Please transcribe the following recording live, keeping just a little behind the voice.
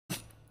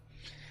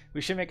We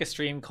should make a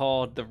stream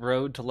called The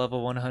Road to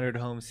Level 100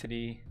 Home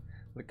City,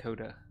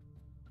 Lakota.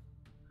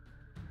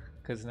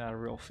 Because it's not a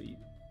real feat.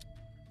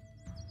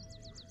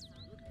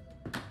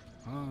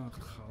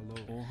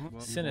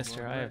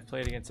 Sinister, I have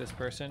played against this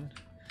person.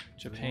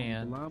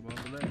 Japan.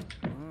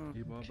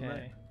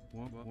 Okay.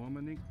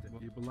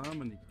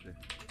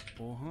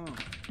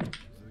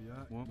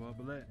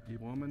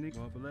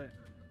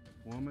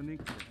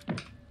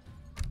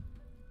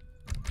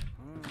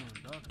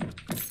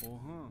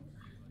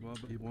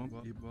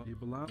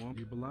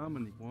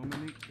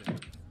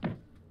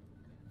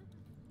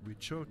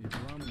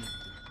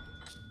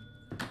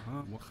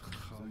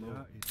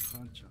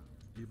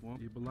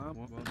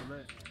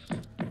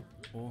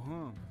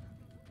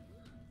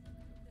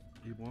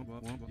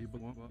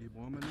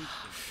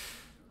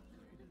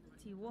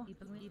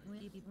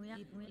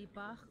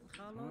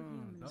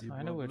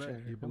 I know which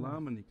area.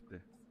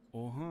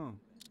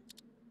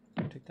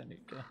 Take that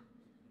nuke, girl.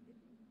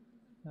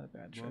 Not a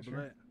bad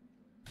treasure.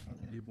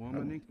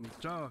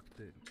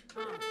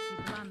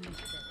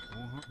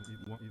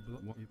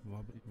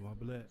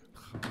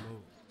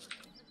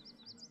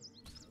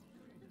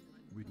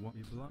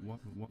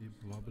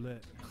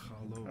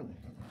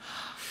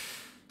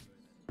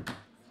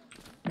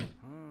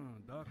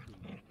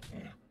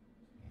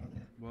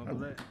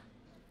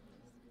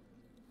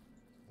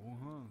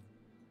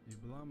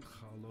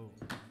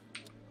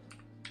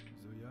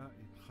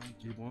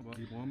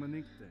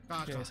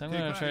 Okay, so I'm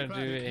gonna try to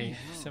do a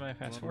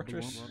semi-fast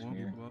fortress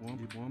here.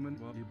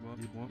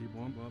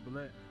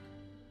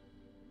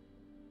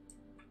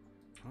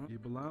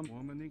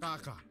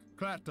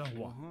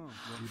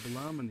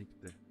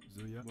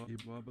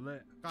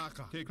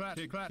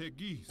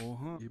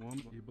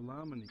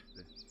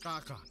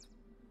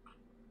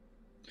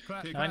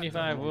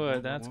 $95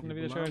 wood, that's gonna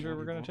be the treasure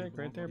we're gonna take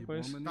right there,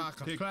 boys.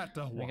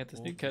 I got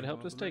this new cut,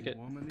 help us take it.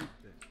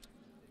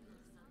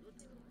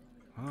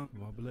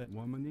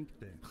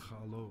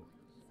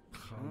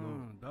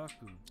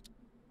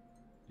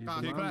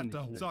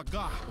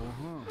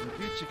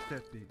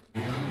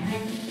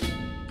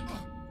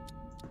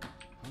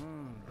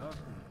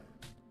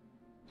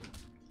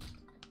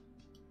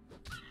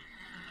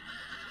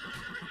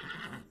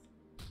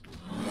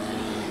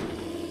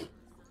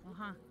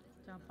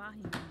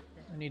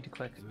 I need to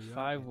collect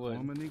 5 wood.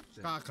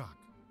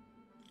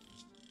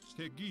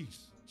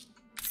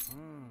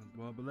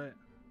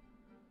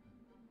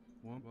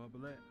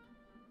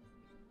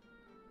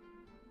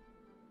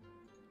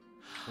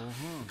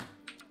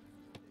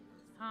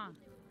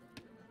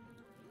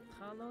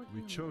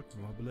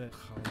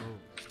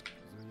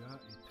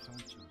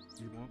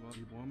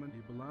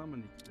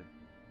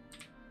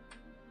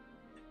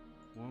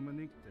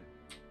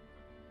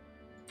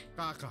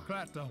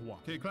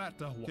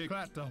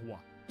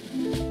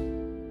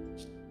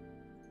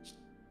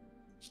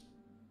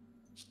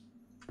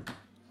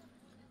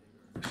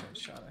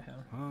 Shot at him.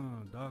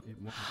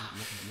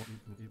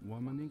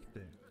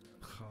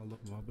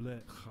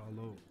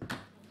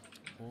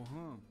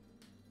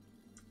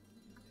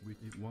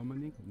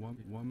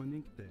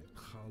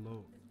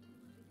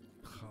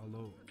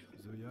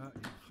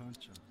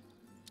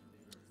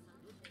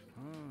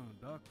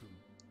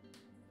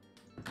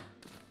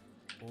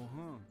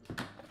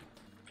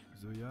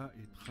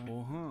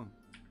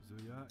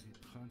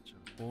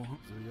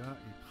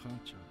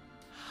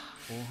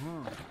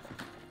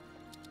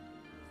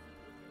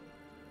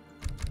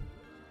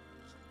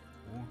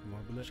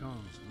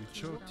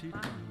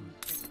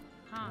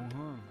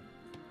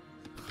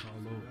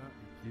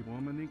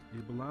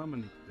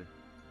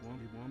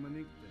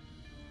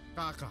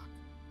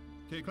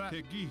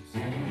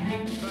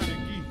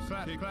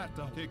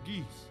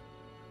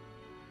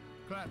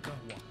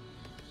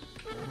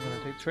 I'm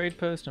gonna take trade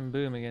post and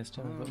boom against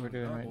him is what we're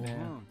doing right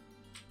now.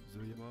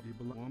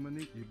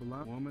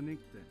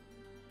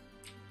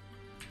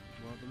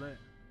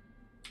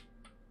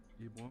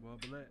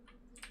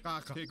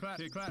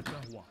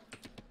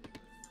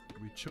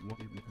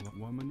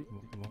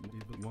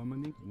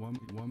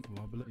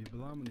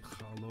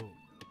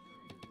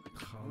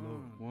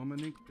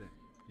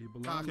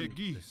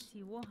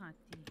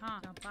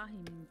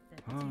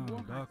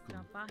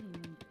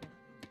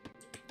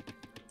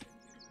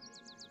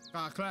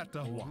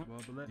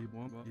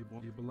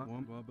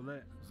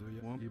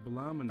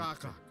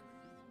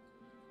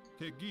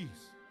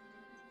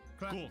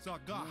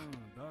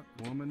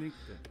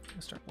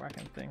 Let's start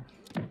whacking thing.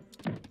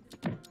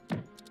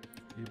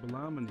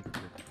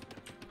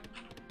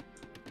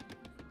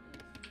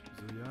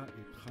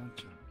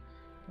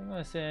 I'm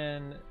gonna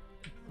send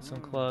some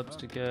clubs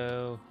to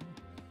go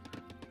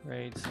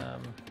raid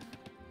some.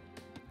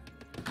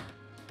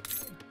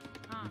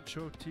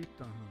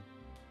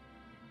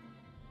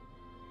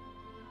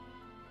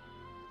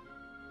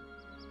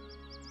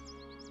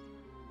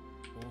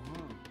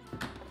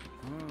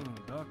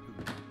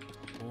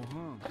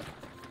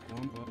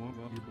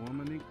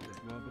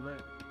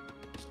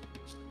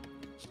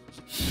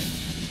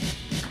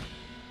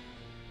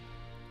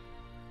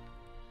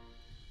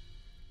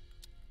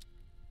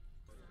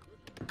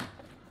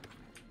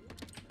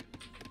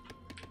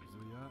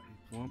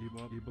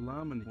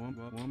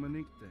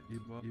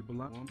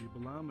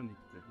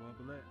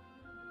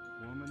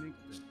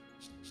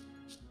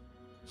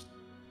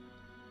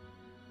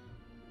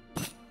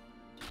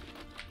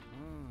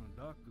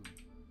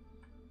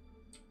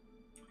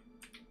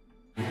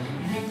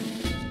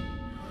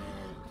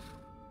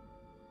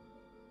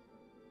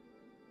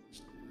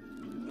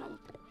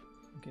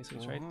 Okay, so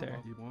it's right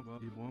there.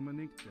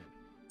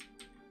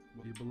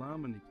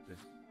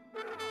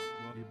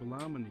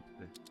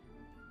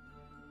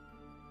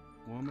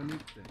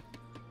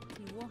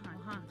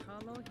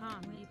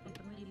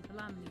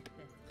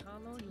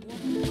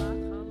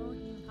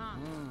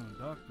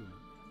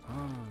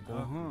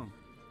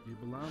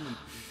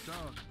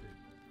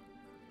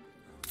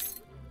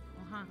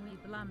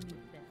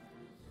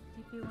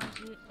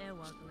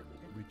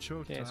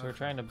 Okay, so we're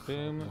trying to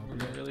boom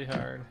really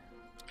hard.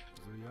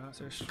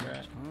 That's our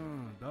strat.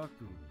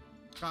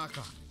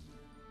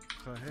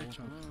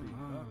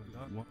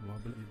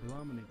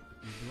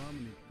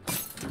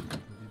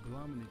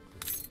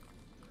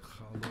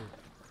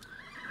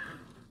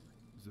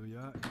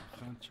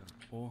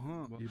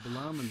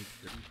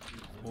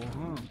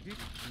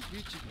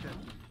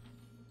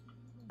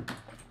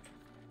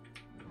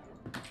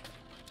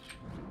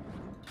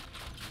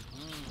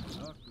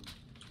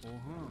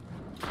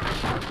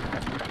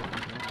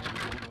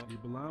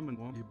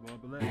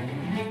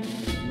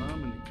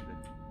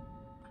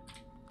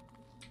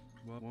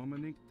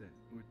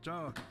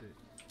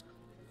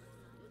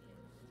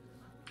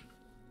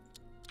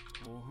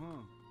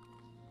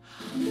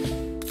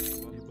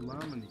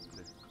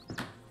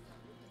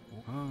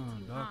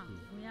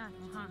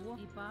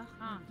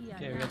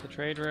 Okay, we got the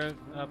trade route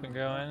up and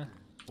going.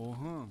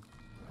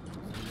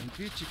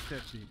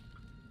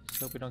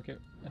 Just hope we don't get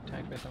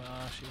attacked by some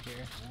Ashi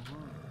here.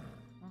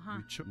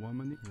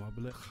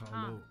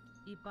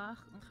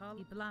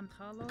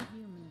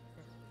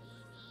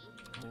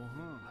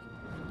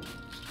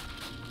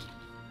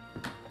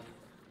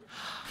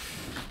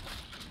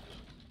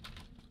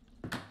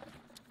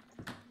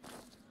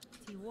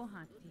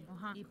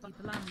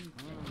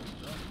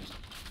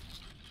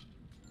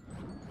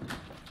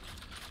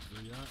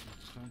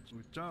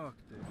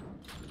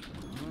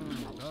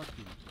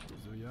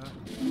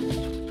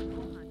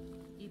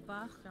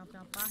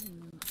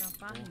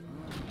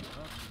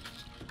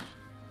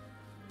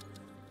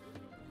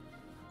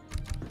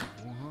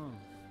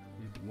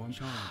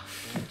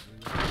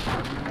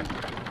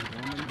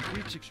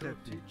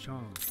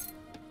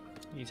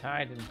 He's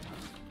hiding.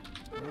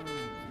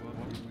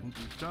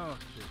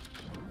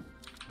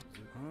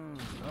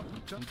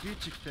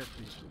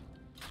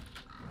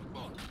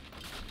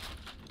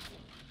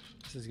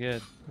 This is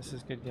good. This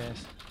is good,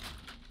 guys.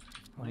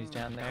 Oh, he's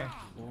down there.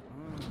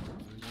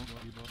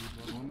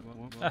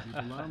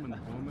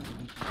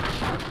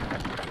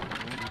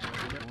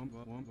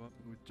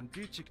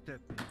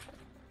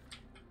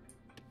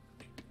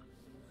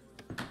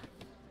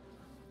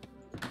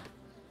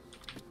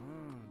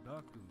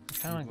 I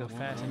kind of want to go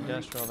fast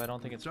industrial, but I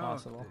don't think it's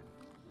possible.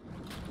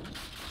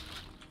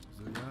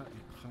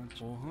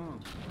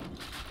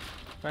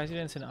 Surprised he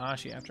didn't send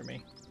Ashi after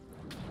me.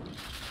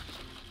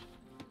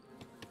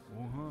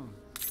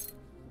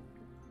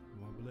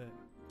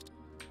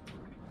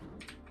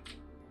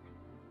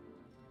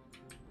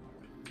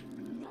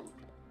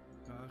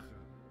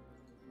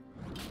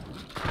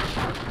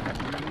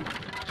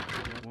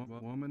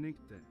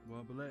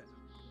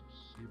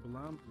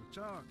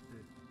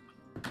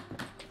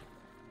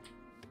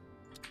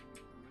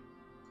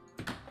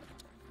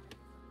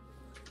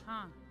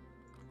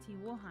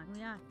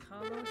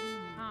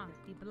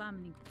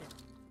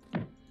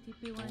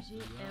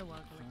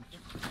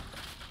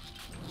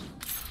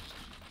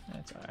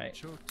 That's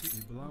alright.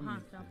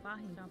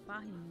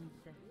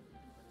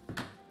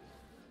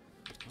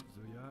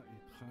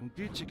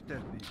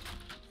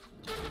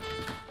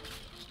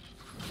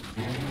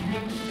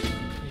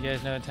 You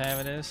guys know what time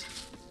it is?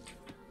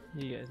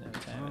 You guys know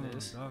what time it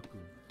is.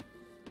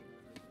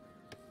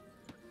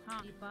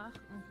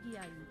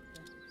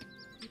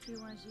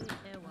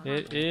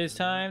 It is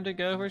time to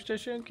go for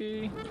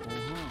Tashunke.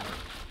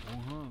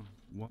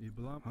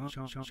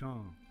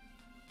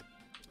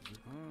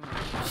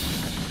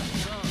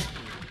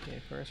 Okay,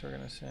 first we're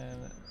gonna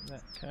send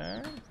that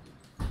card.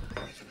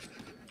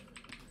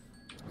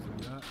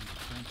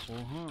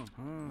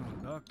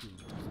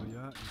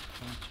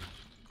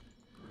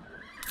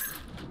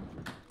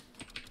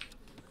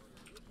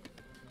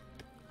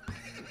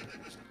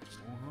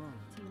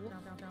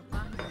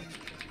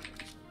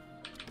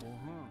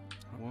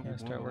 Gonna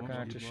start working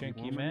on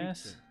Tashunke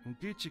mass.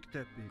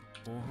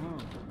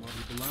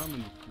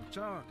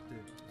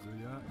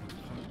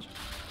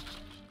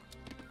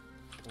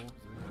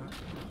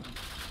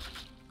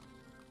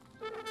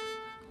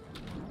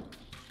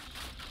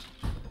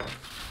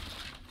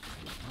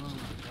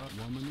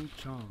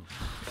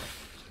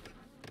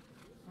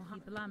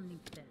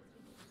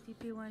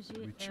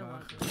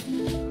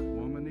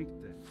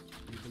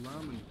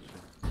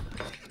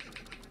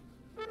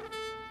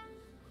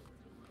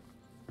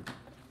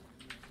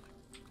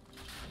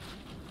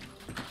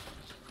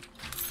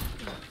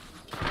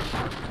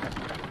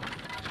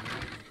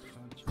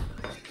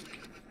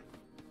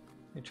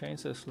 train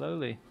so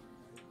slowly?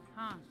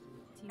 Ha.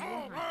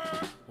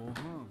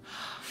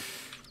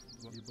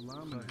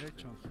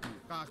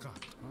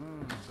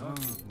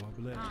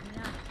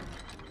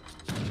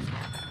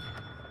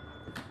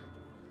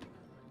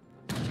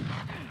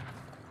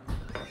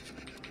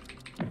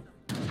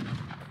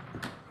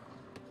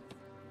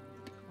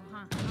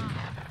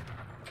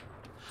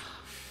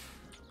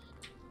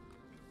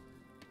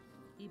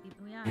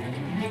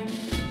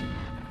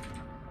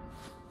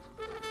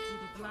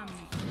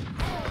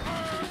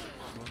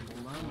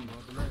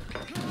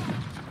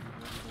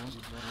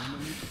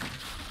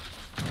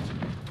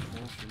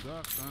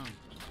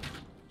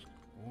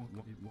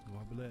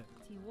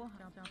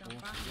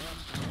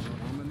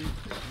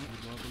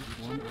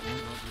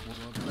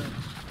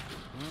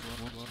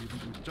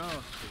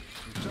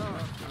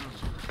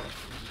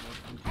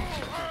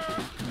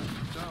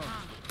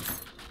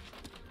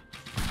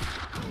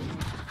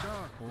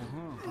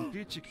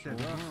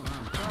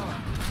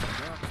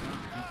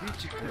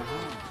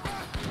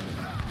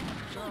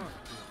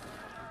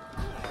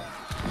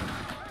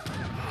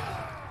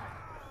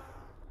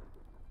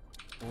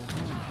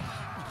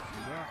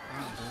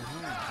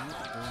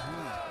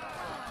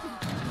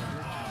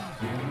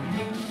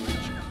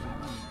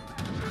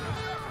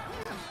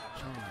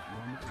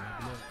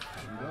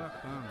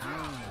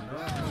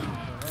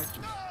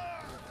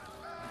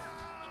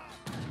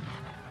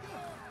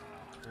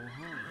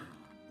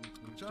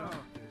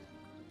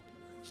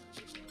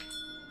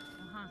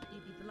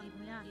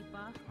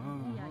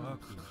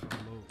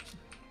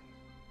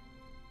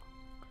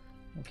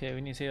 Okay,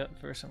 we need to save up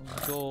for some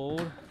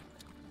gold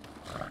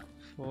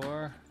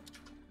for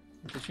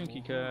the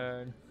Tashunke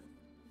card.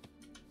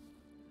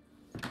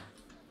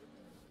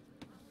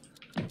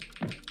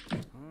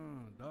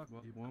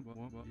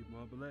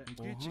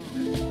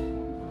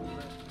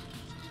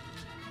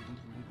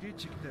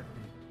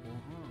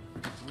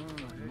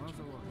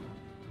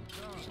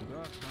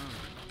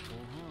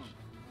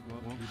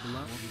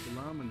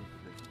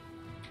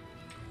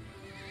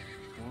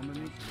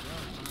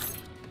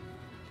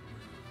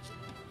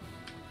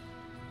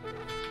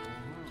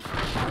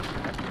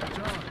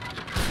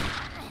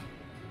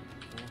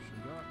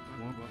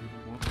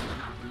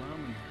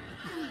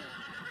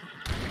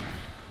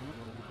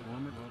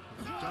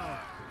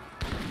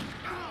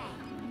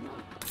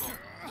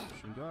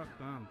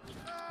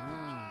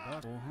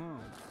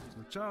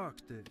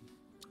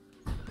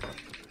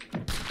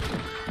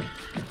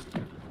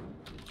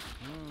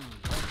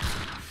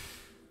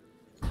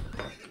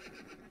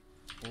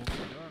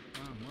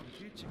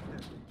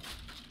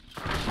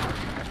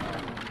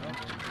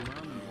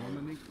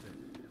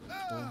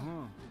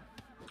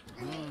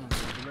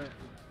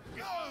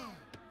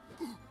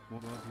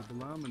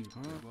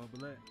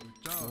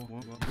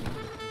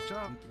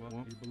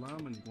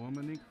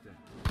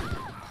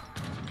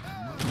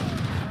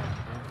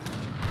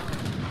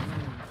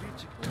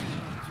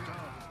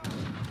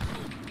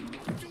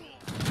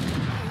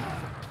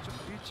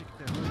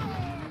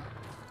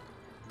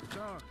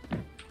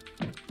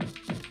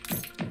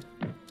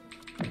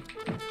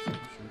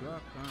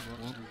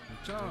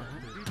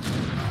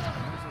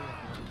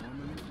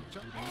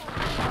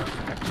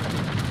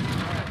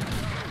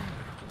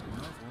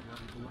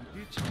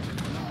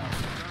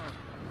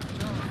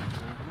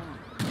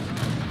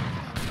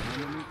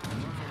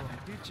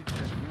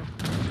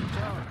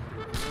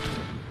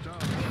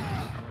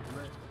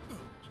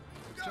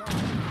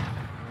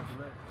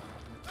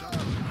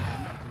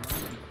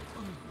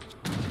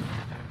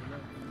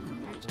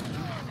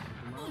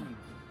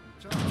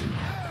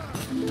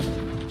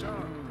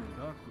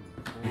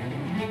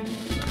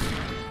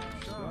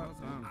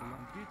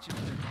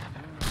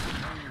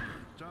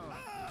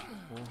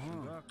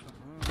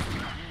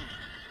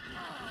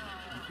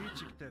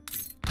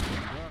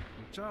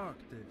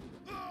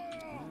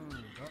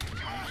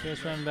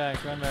 Just run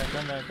back, run back,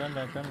 run back, run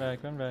back, run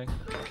back, run back.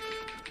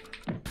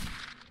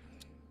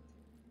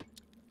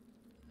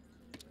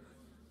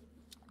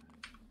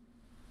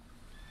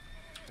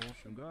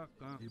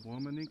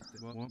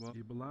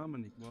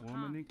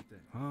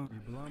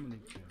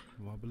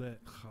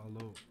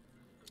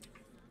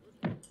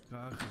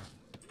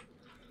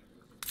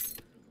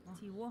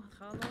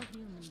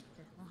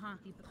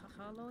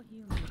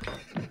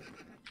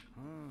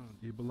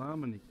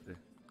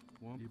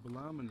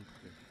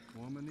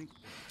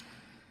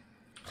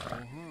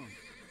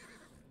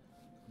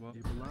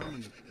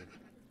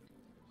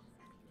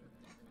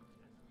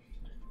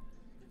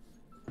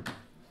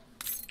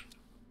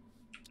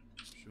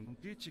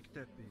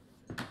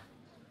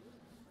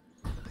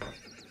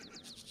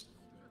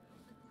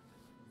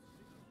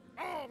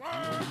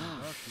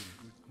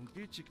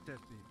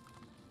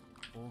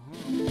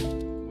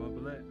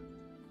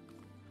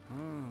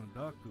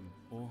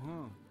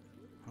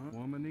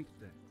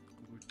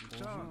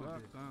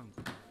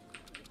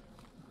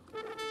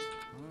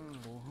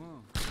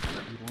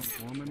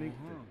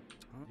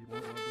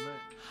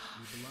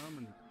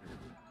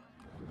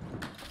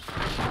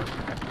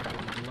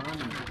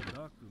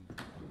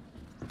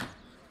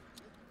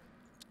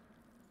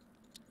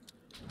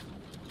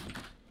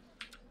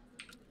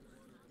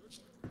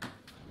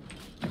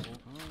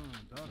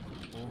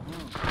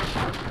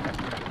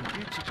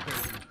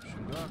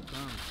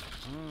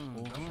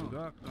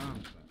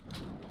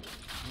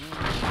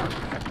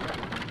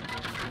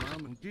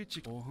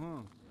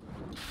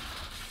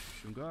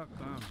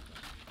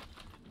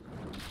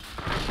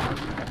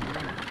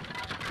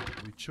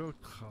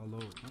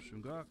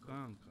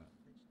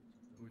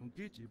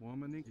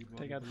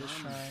 Take out this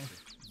shrine.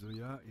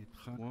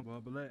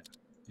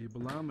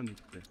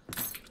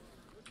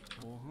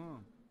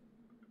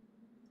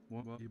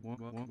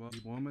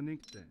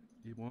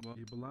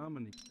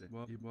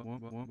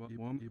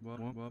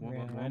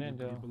 Ran right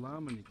into him.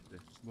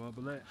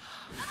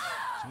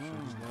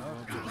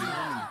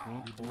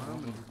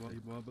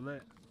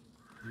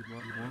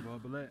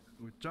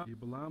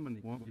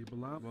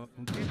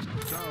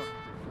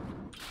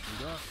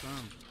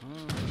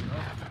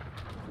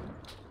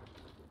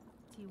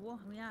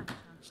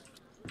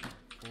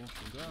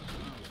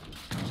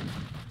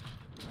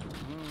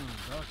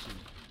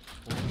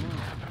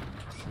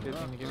 Good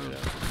thing to get rid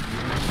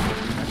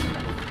of.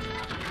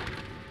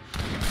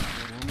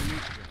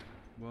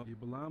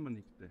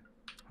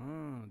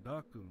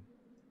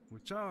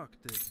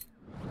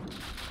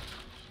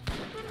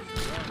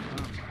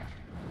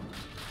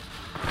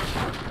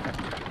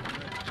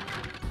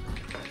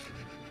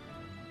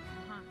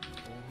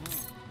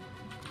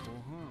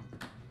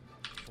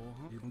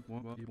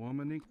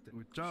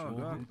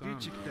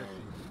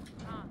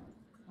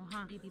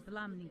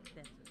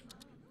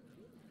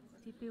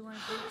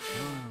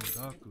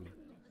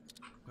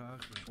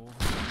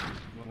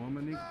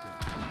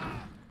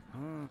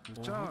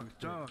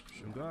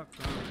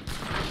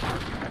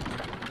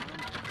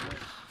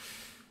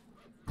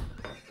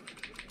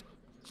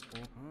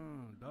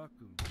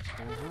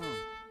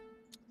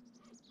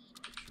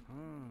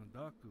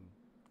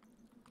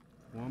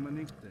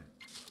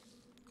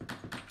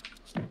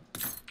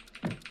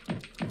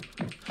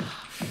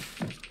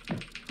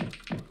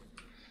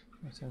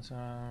 Send some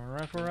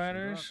rifle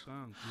riders.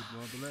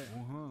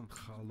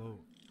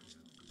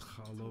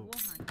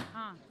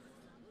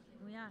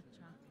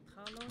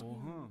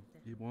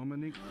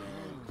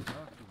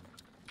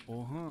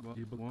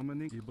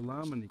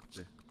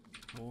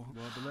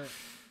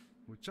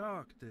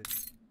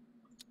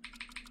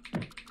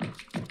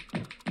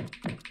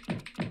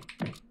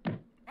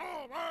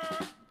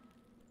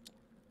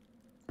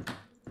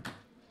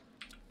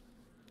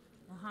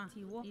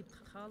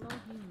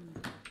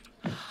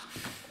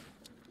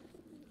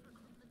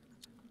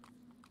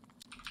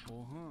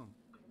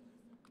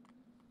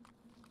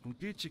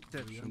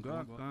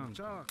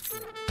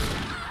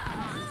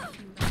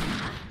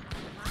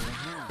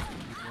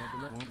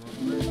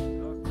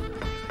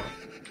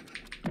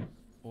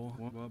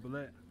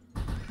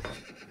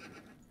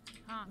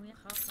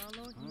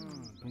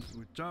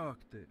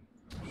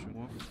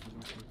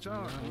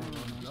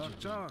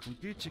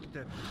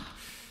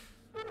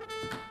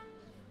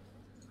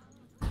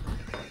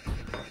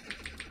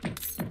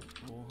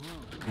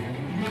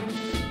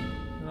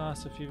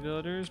 Lost a few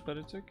villagers, but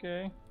it's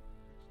okay.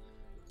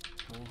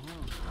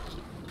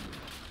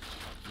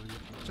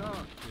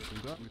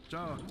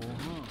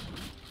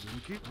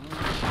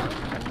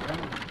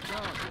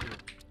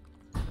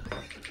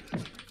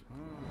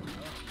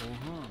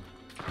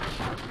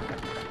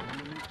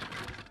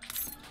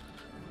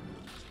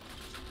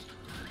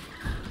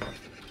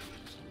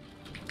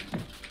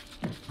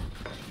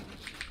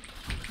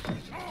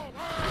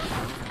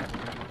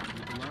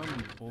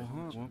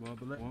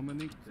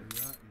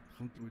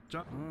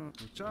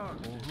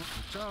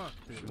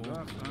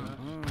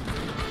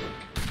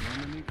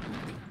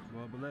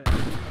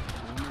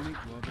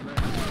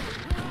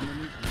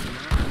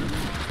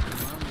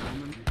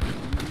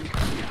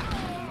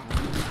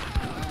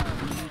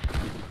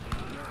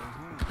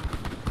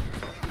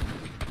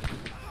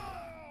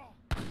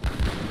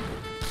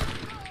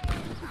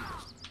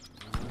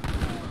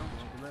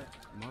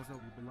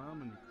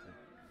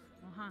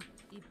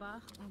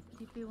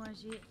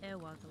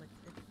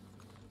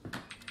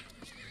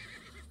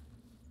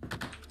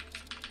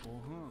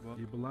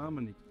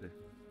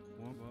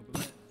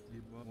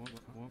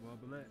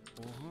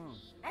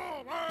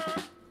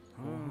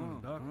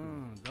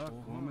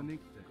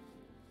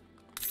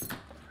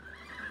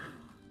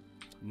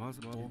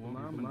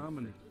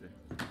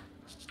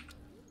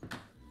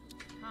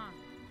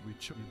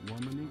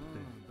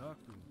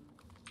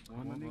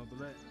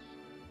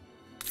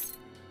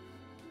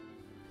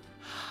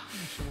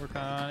 We should work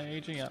on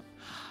aging up.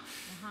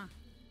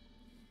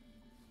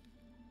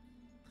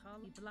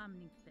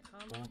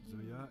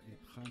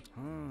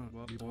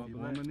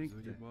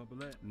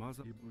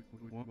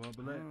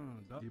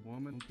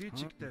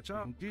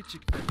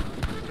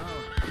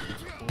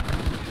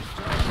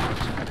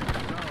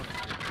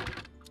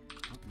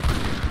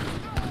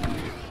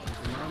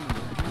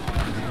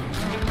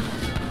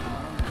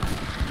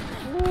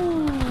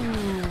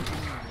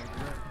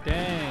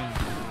 Dang.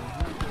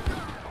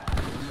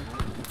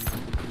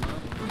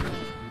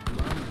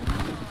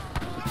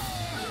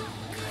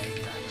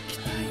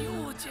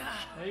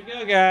 There you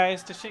go,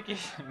 guys. Tashunke,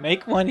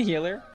 make one healer.